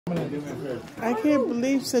I can't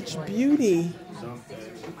believe such beauty.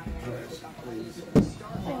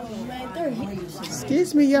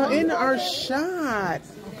 Excuse me, y'all in our shot.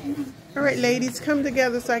 All right, ladies, come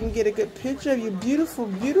together so I can get a good picture of you. Beautiful,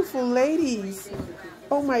 beautiful ladies.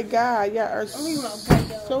 Oh my God, y'all are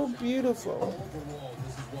so beautiful.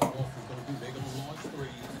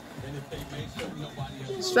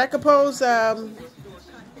 Strike a pose, oh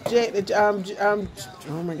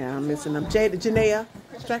my God, I'm missing them. Janaya,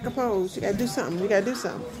 strike a pose. You gotta do something. You gotta do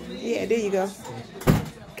something. Yeah, there you go.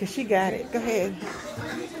 Cause she got it. Go ahead.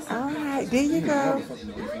 All right, there you go.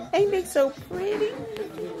 Ain't they so pretty?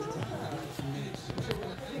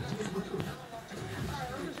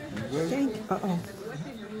 Thank you. Uh-oh.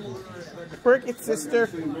 Work it, sister.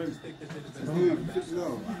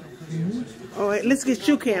 All right, let's get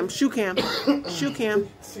shoe cam. Shoe cam. Shoe cam.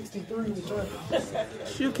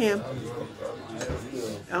 Shoe cam.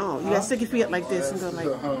 Oh, you gotta stick your feet up like this and go like.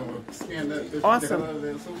 Awesome.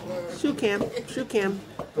 Shoe cam. Shoe cam.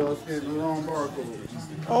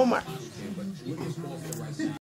 Oh my.